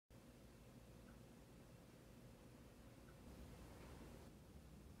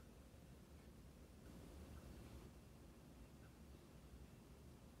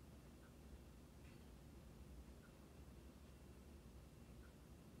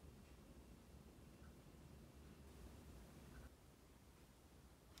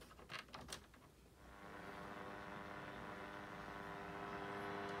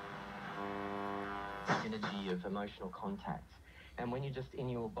energy of emotional contact. And when you're just in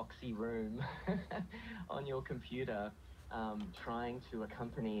your boxy room on your computer, trying to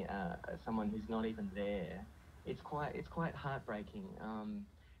accompany someone who's not even there, it's quite heartbreaking.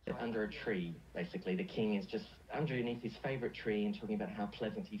 Under a tree, basically, the king is just underneath his favourite tree and talking about how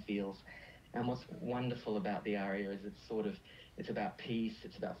pleasant he feels. And what's wonderful about the aria is it's about peace,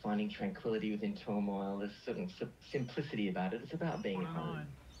 it's about finding tranquility within turmoil. There's a certain simplicity about it. It's about being at home.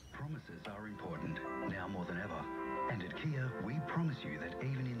 Promises are important, now more than ever. And at Kia, we promise you that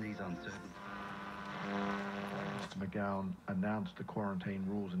even in these uncertain... Mr McGowan announced the quarantine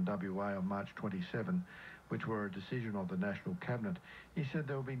rules in WA on March 27, which were a decision of the National Cabinet. He said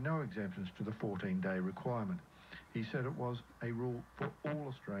there will be no exemptions to the 14-day requirement. He said it was a rule for all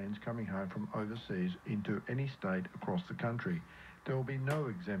Australians coming home from overseas into any state across the country. There will be no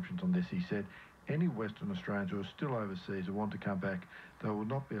exemptions on this, he said. Any Western Australians who are still overseas and want to come back, they will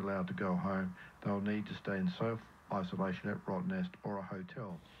not be allowed to go home. They will need to stay in self-isolation at Rottnest or a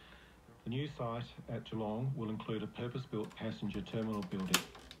hotel. The new site at Geelong will include a purpose-built passenger terminal building.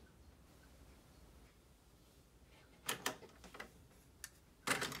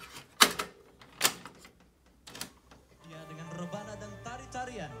 Dengan rebana dan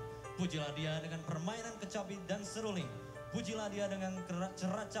tari-tarian, pujilah dia dengan permainan kecapi dan seruling. Pujilah dia dengan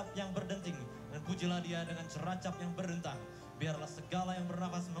ceracap yang berdenting, dan pujilah dia dengan ceracap yang berdentang. Biarlah segala yang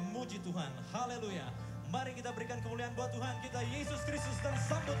bernafas memuji Tuhan. Haleluya. Mari kita berikan kemuliaan buat Tuhan kita Yesus Kristus dan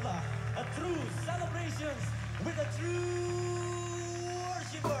sambutlah a true celebrations with the true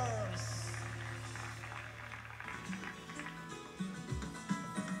worshipers.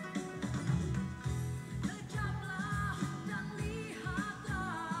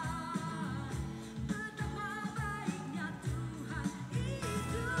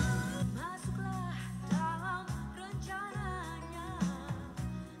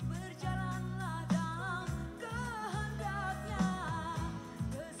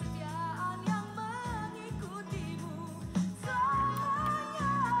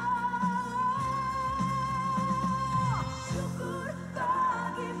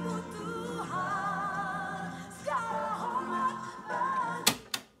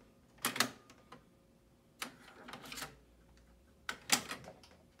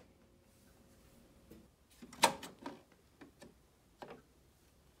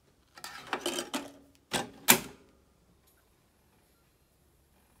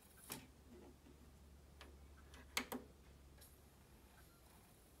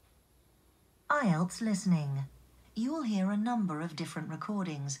 IELTS listening. You will hear a number of different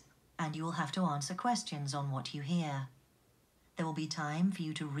recordings, and you will have to answer questions on what you hear. There will be time for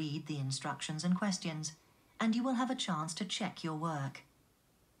you to read the instructions and questions, and you will have a chance to check your work.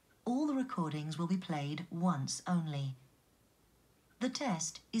 All the recordings will be played once only. The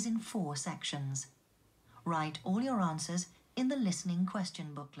test is in 4 sections. Write all your answers in the listening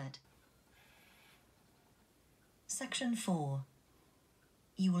question booklet. Section 4.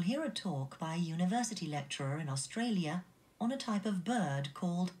 You will hear a talk by a university lecturer in Australia on a type of bird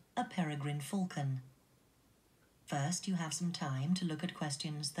called a peregrine falcon. First, you have some time to look at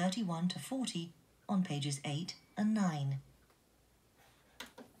questions 31 to 40 on pages 8 and 9.